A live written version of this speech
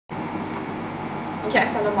Okay,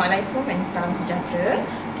 Assalamualaikum and salam sejahtera.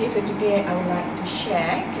 Okay, so today I would like to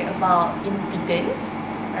share about impedance,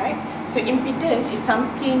 right? So impedance is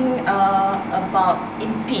something about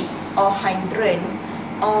impedes or hindrance,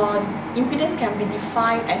 or impedance can be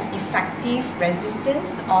defined as effective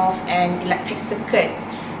resistance of an electric circuit.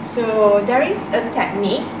 So there is a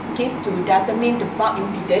technique, okay, to determine the bulk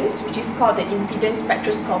impedance, which is called the impedance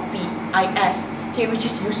spectroscopy, IS. Okay, which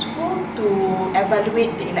is useful to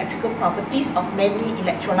evaluate the electrical properties of many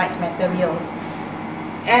electrolyte materials.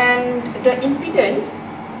 And the impedance,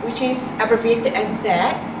 which is abbreviated as Z,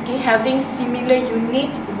 okay, having similar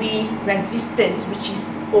unit with resistance, which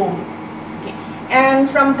is ohm. Okay. And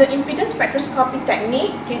from the impedance spectroscopy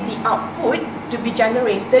technique, okay, the output to be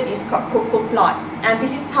generated is called Cocoa plot. And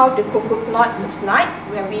this is how the Cocoa plot looks like,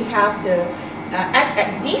 where we have the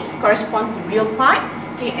x-axis correspond to real part,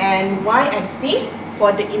 okay, and y-axis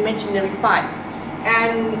for the imaginary part.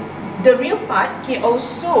 And the real part can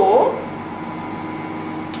also,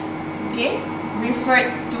 okay,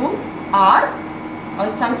 referred to R, or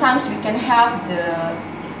sometimes we can have the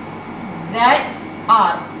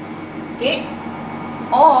ZR, okay,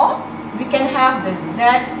 or we can have the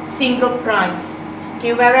Z single prime,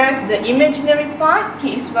 okay, whereas the imaginary part,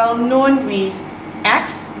 okay, is well known with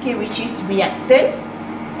X, okay, which is reactance,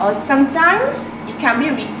 or sometimes it can be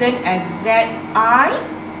written as ZI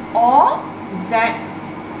or Z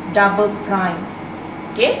double prime.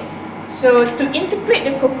 Okay, so to interpret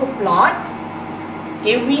the Cocoa plot,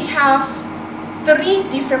 okay, we have 3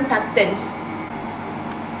 different patterns.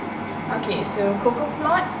 Okay, so Cocoa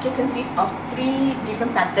plot, okay, consists of 3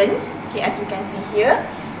 different patterns, okay, as we can see here,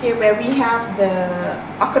 okay, where we have the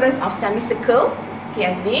occurrence of semicircle, okay,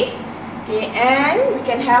 as this, okay, and we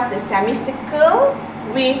can have the semicircle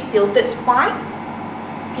with tilted spike,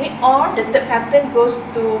 okay, or the third pattern goes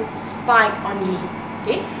to spike only.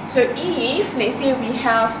 Okay, so if let's say we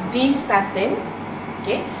have this pattern,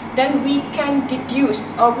 okay, then we can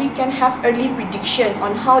deduce, or we can have early prediction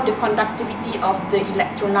on how the conductivity of the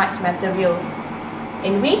electrolytes material,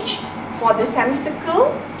 in which for the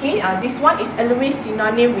semicircle, okay, this one is always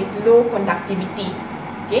synonym with low conductivity,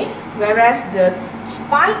 okay, whereas the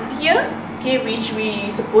spike here, okay, which we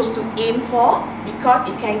supposed to aim for because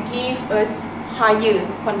it can give us higher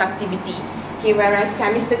conductivity, okay, whereas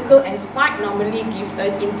semicircle and spike normally give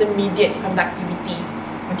us intermediate conductivity.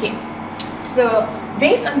 Okay, so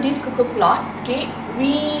based on this Cocoa plot, okay,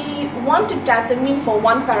 we want to determine for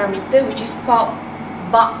one parameter which is called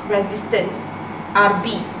bulk resistance,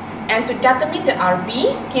 RB, and to determine the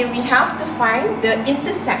RB, okay, we have to find the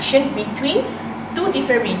intersection between 2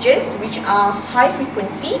 different regions, which are high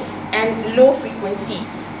frequency and low frequency.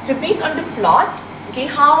 So based on the plot, okay,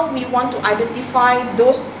 how we want to identify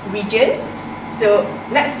those regions. So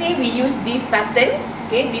let's say we use this pattern,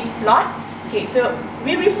 okay, this plot, okay, so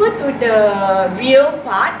we refer to the real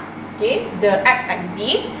parts, okay, the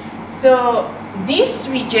x-axis. So this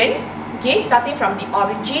region, okay, starting from the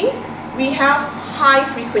origins, we have high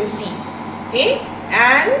frequency, okay,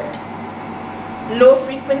 and low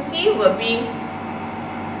frequency will be,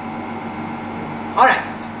 alright.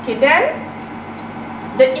 Okay, then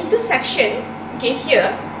the intersection, okay,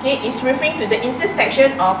 here, okay, is referring to the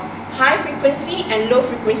intersection of high frequency and low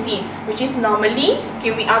frequency, which is normally, okay,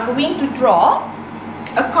 we are going to draw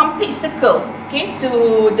a complete circle, okay,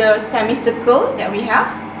 to the semicircle that we have,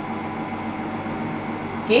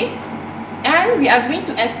 okay, and we are going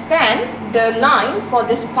to extend the line for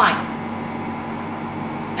the spike,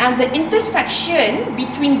 and the intersection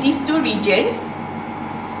between these 2 regions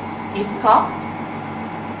is called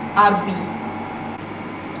RB.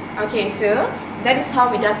 Okay, so that is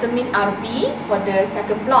how we determine RB for the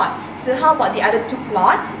second plot. So how about the other 2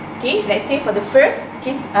 plots? Okay, let's say for the first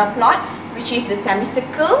case plot, which is the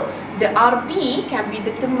semicircle, the RB can be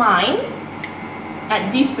determined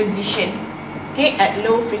at this position, okay, at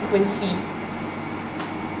low frequency.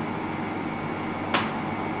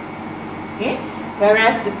 Okay,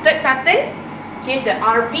 whereas the third pattern, okay, the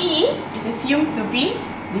RB is assumed to be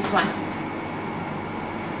this one.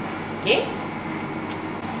 Okay,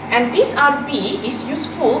 and this RB is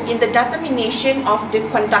useful in the determination of the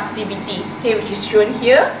conductivity, okay, which is shown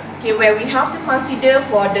here, okay, where we have to consider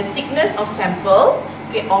for the thickness of sample,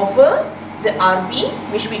 okay, over the RB,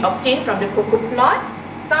 which we obtain from the Cocoa plot,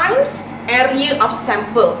 times area of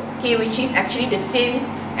sample, okay, which is actually the same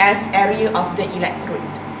as area of the electrode.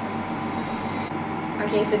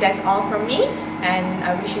 Okay, so that's all from me, and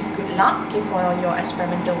I wish you good luck, okay, for your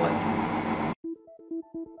experimental work.